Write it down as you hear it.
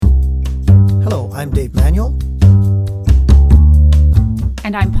I'm Dave Manuel.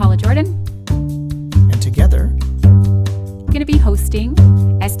 And I'm Paula Jordan. And together, we're going to be hosting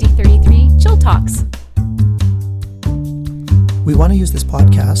SD33 Chill Talks. We want to use this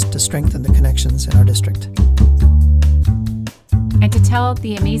podcast to strengthen the connections in our district. And to tell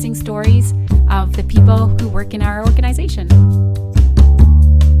the amazing stories of the people who work in our organization.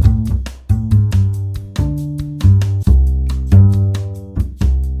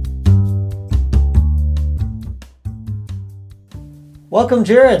 Welcome,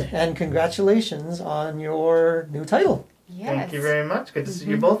 Jared, and congratulations on your new title. Yes. Thank you very much. Good to see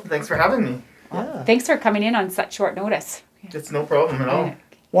you both. Thanks for having me. Yeah. Thanks for coming in on such short notice. It's no problem at all.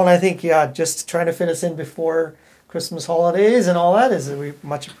 Well, I think, just trying to fit us in before Christmas holidays and all that is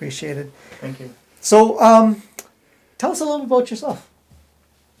much appreciated. Thank you. So, tell us a little bit about yourself.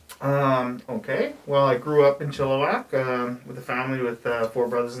 Okay. Well, I grew up in Chilliwack with a family with 4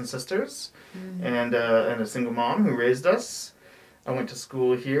 brothers and sisters, and a single mom who raised us. I went to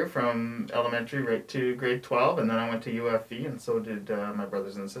school here from elementary right to grade 12, and then I went to UFE, and so did my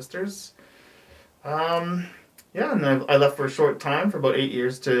brothers and sisters. And I left for a short time, for about 8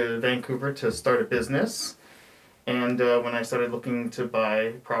 years, to Vancouver to start a business. And when I started looking to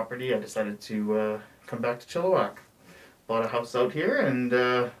buy property, I decided to come back to Chilliwack. Bought a house out here, and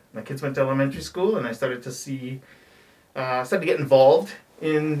my kids went to elementary school, and I started to get involved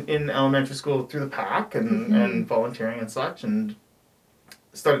in elementary school through the PAC and volunteering and such, and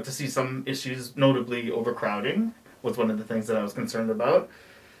started to see some issues, notably overcrowding was one of the things that I was concerned about.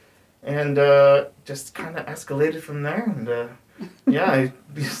 And just kind of escalated from there. And I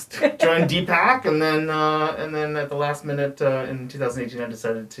just joined DPAC, and then at the last minute in 2018, I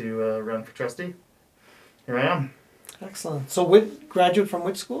decided to run for trustee. Here I am. Excellent. So, graduate from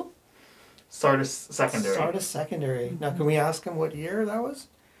which school? Sardis Secondary. Sardis Secondary. Now, can we ask him what year that was?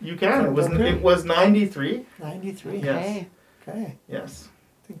 You can. It was 93. 93. Yes. Okay. Yes.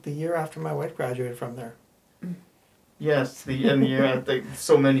 I think the year after my wife graduated from there. Yes, the year. I think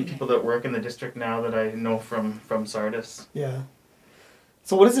so many people that work in the district now that I know from Sardis. Yeah.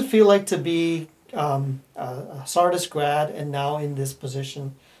 So what does it feel like to be a Sardis grad and now in this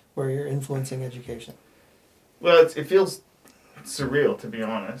position where you're influencing education? Well, it feels surreal, to be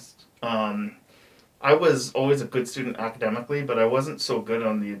honest. I was always a good student academically, but I wasn't so good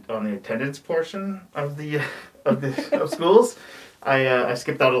on the attendance portion of of schools. I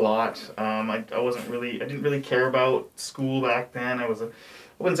skipped out a lot. I didn't really care about school back then. I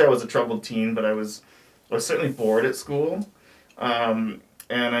wouldn't say I was a troubled teen, but I was certainly bored at school. And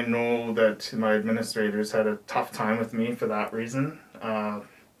I know that my administrators had a tough time with me for that reason. I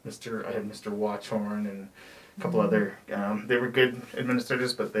had Mr. Watchhorn and a couple other, they were good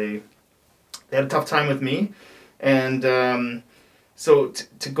administrators, but they had a tough time with me. And so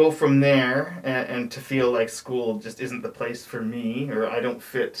to go from there and to feel like school just isn't the place for me, or I don't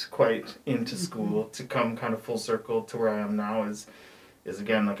fit quite into school, to come kind of full circle to where I am now is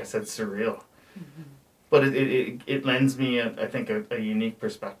again, like I said, surreal. But it lends me, I think, a unique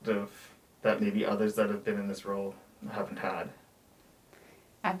perspective that maybe others that have been in this role haven't had.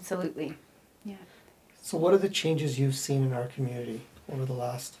 Absolutely. Yeah. So what are the changes you've seen in our community over the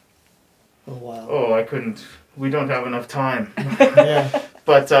last little while? Oh, we don't have enough time. Yeah.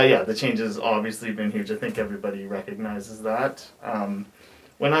 But the change has obviously been huge. I think everybody recognizes that.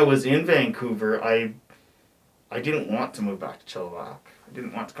 When I was in Vancouver, I didn't want to move back to Chilliwack. I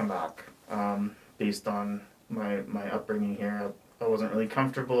didn't want to come back based on my upbringing here. I wasn't really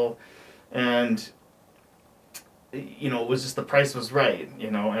comfortable, and it was just the price was right,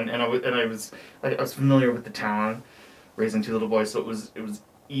 and I was familiar with the town, raising 2 little boys, so it was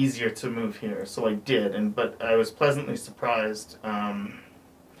easier to move here, so I did, but I was pleasantly surprised.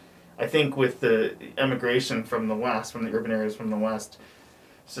 I think with the emigration from the west, from the urban areas from the west,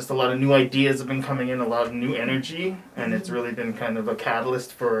 it's just a lot of new ideas have been coming in, a lot of new energy, and it's really been kind of a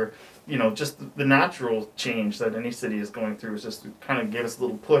catalyst for just the natural change that any city is going through. It's just kind of gave us a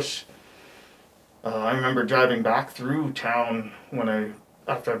little push. I remember driving back through town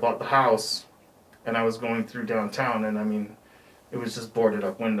after I bought the house, and I was going through downtown, and it was just boarded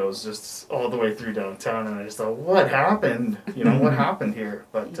up windows just all the way through downtown, and I just thought, what happened? What happened here?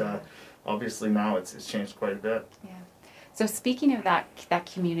 But obviously now it's changed quite a bit. Yeah. So speaking of that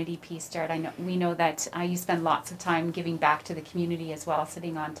community piece, Jared, we know that you spend lots of time giving back to the community as well,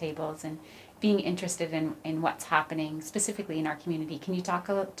 sitting on tables and being interested in what's happening specifically in our community. Can you talk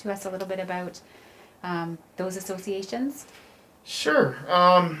to us a little bit about those associations? Sure.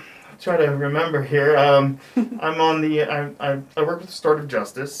 Try to remember here. I'm on I work with Restorative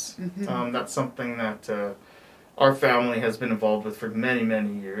Justice. That's something that our family has been involved with for many,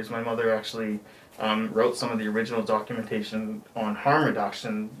 many years. My mother actually wrote some of the original documentation on harm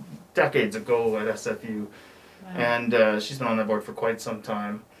reduction decades ago at SFU, and she's been on that board for quite some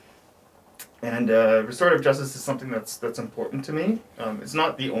time. And restorative justice is something that's important to me. It's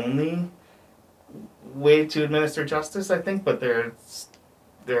not the only way to administer justice, I think, but there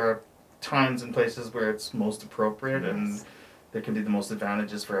are times and places where it's most appropriate, and there can be the most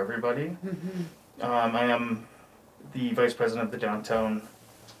advantages for everybody. I am the vice president of the Downtown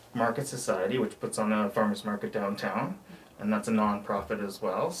Market Society, which puts on a farmers market downtown, and that's a non-profit as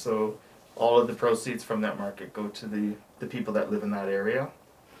well. So all of the proceeds from that market go to the people that live in that area,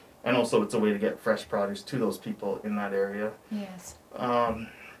 and also it's a way to get fresh produce to those people in that area. Yes. I'm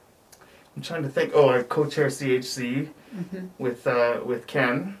trying to think. Oh, I co-chair CHC with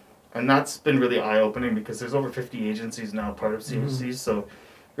Ken, and that's been really eye-opening because there's over 50 agencies now part of CHC, so it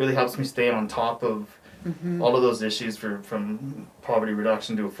really helps me stay on top of all of those issues from poverty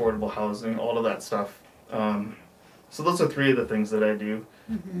reduction to affordable housing, all of that stuff. So those are three of the things that I do.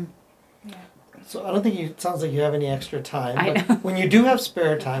 Yeah. So I don't think it sounds like you have any extra time. I But know. when you do have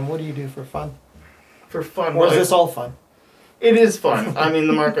spare time, what do you do for fun? For fun, Or is this all fun? it is fun. I mean,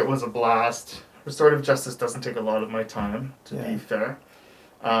 the market was a blast. Restorative justice doesn't take a lot of my time, to be fair.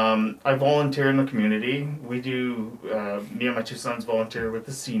 I volunteer in the community. We do, me and my two sons volunteer with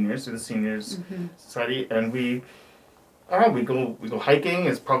the seniors, through the Seniors Society, and we go hiking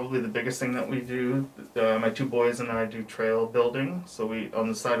is probably the biggest thing that we do. My two boys and I do trail building, so we, on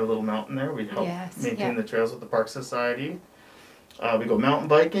the side of a little mountain there, we help maintain the trails with the Park Society. We go mountain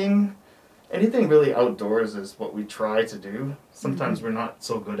biking. Anything really outdoors is what we try to do. Sometimes we're not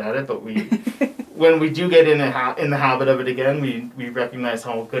so good at it, but we, when we do get in the habit of it again, we recognize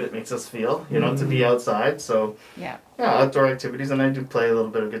how good it makes us feel, you know, to be outside. So yeah, outdoor activities, and I do play a little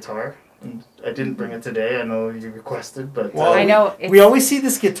bit of guitar. And I didn't bring it today. I know you requested, but well, I know we always see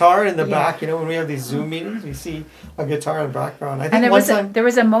this guitar in the back. You know, when we have these Zoom meetings, we see a guitar in the background. I think there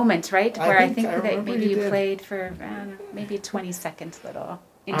was a moment, right, where I think that maybe you did. played for maybe a 20-second little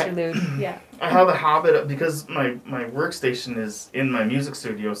interlude. I have a habit of, because my workstation is in my music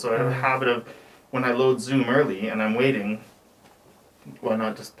studio, so I have a habit of, when I load Zoom early and I'm waiting, why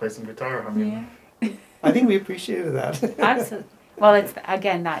not just play some guitar? I mean, I think we appreciated that. Absolutely. Well, it's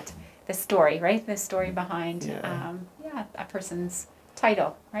again the story, right? The story behind a person's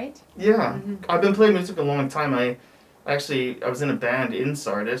title, right? Yeah, I've been playing music a long time. I was in a band in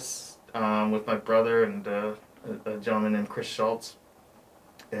Sardis with my brother and a gentleman named Chris Schultz.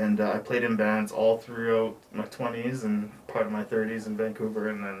 And I played in bands all throughout my 20s and part of my 30s in Vancouver,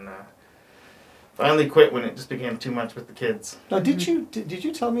 and then finally quit when it just became too much with the kids. Now, did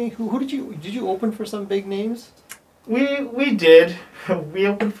you tell me who did you open for some big names? We did. We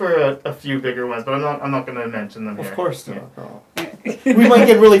opened for a few bigger ones, but I'm not going to mention them here. Of course not. Yeah. We might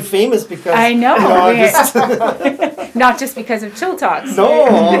get really famous because I know. You know not just because of Chill Talks. No,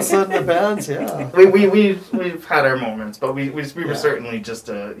 all of a sudden the bands, We've had our moments, but we were certainly just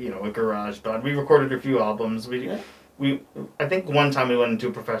a garage band. We recorded a few albums. I think one time we went into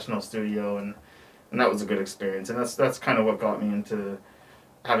a professional studio, and that was a good experience. And that's kind of what got me into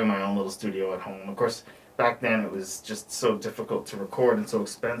having my own little studio at home. Of course, back then it was just so difficult to record and so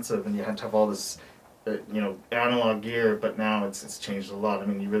expensive, and you had to have all this analog gear. But now it's changed a lot. I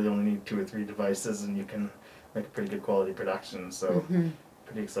mean, you really only need 2 or 3 devices, and you can make a pretty good quality production. So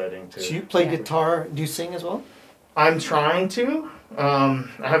pretty exciting too. So you play guitar? Do you sing as well? I'm trying to. I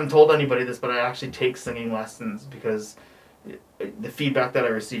haven't told anybody this, but I actually take singing lessons because the feedback that I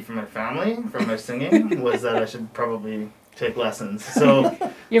received from my family from my singing was that I should probably take lessons. So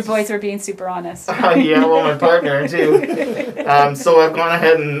your boys were being super honest. Well, my partner too. So I've gone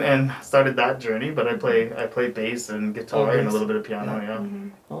ahead and started that journey. But I play bass and guitar and a little bit of piano.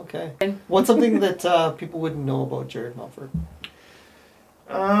 Yeah. Okay. What's something that people wouldn't know about Jared Mumford?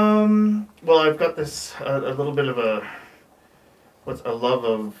 Well, I've got this a little bit of a love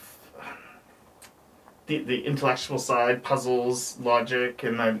of the intellectual side, puzzles, logic,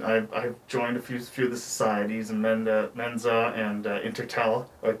 and I've joined a few of the societies, and Mensa and Intertel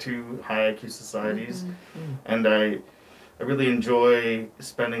are 2 high IQ societies, and I really enjoy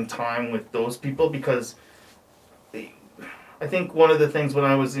spending time with those people because I think one of the things when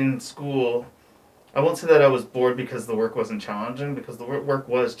I was in school, I won't say that I was bored because the work wasn't challenging, because the work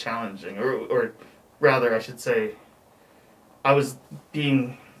was challenging, or rather I should say I was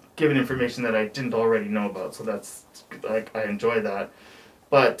being given information that I didn't already know about, so that's I enjoy that.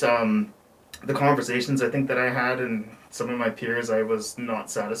 But the conversations I think that I had and some of my peers, I was not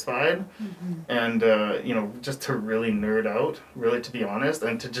satisfied. And, just to really nerd out, really to be honest,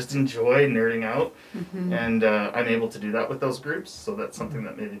 and to just enjoy nerding out. And I'm able to do that with those groups. So that's something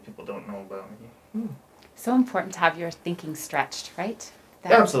that maybe people don't know about me. So important to have your thinking stretched, right?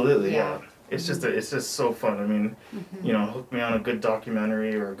 Absolutely, yeah. It's just so fun. I mean, hook me on a good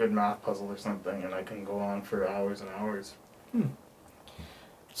documentary or a good math puzzle or something, and I can go on for hours and hours.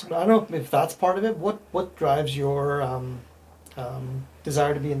 So I don't know if that's part of it. What drives your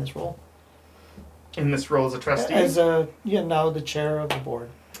desire to be in this role? In this role as a trustee? As now the chair of the board.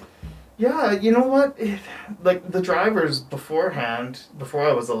 Yeah, you know what? Like the drivers beforehand, before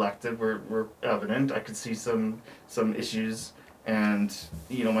I was elected, were evident. I could see some issues, and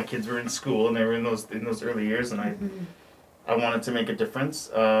my kids were in school and they were in those early years, and I wanted to make a difference.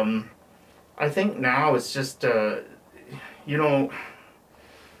 I think now it's just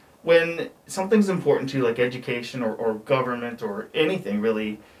when something's important to you, like education or government or anything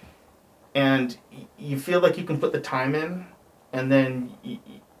really, and you feel like you can put the time in, and then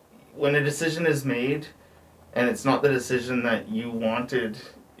when a decision is made and it's not the decision that you wanted,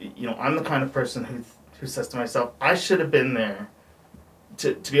 I'm the kind of person who says to myself, I should have been there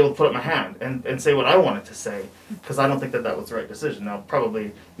to be able to put up my hand and say what I wanted to say, because I don't think that was the right decision. Now,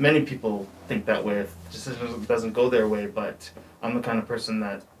 probably many people think that way if the decision doesn't go their way, but I'm the kind of person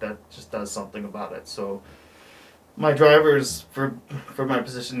that just does something about it. So my drivers for my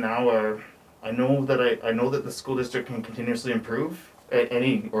position now are, I know that the school district can continuously improve.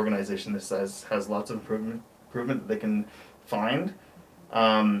 Any organization that has lots of improvement that they can find.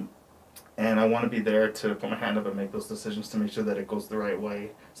 And I want to be there to put my hand up and make those decisions to make sure that it goes the right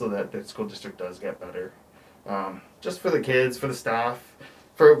way so that the school district does get better. Just for the kids, for the staff,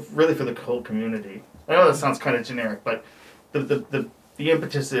 for the whole community. I know that sounds kind of generic, but the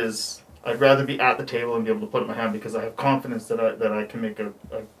impetus is I'd rather be at the table and be able to put up my hand because I have confidence that I can make a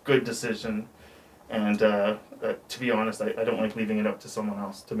good decision. And to be honest, I don't like leaving it up to someone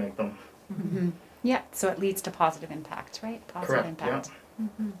else to make them. Yeah, so it leads to positive impact, right? Positive impact. Yeah.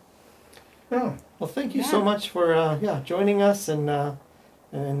 Yeah. Well, thank you so much for joining us and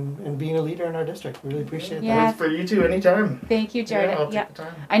being a leader in our district. Really appreciate Yeah. that. For you too, anytime. Thank you, Jared. Yeah, I'll take the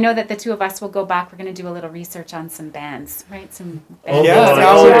time. I know that the two of us will go back. We're going to do a little research on some bands, right? Some Oh, bands.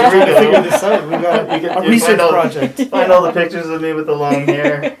 Now boy. we're Here trying we to go. figure this out. We got a research project. Find all the pictures of me with the long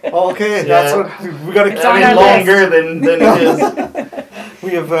hair. Okay, Yeah. that's what we got It's to. on our longer than it is.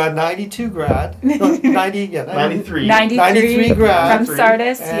 We have 92 grad, no, 93. 93 grad. from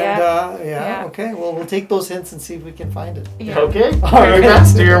Sardis. And, Yeah. okay. Well, we'll take those hints and see if we can find it. Yeah. Okay. Do All right. your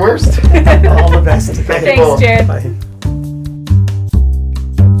best. Do your worst. All the best. Thanks, Jared. Bye.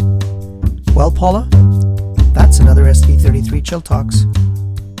 Well, Paula, that's another SV33 Chill Talks.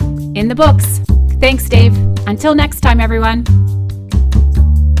 In the books. Thanks, Dave. Until next time, everyone.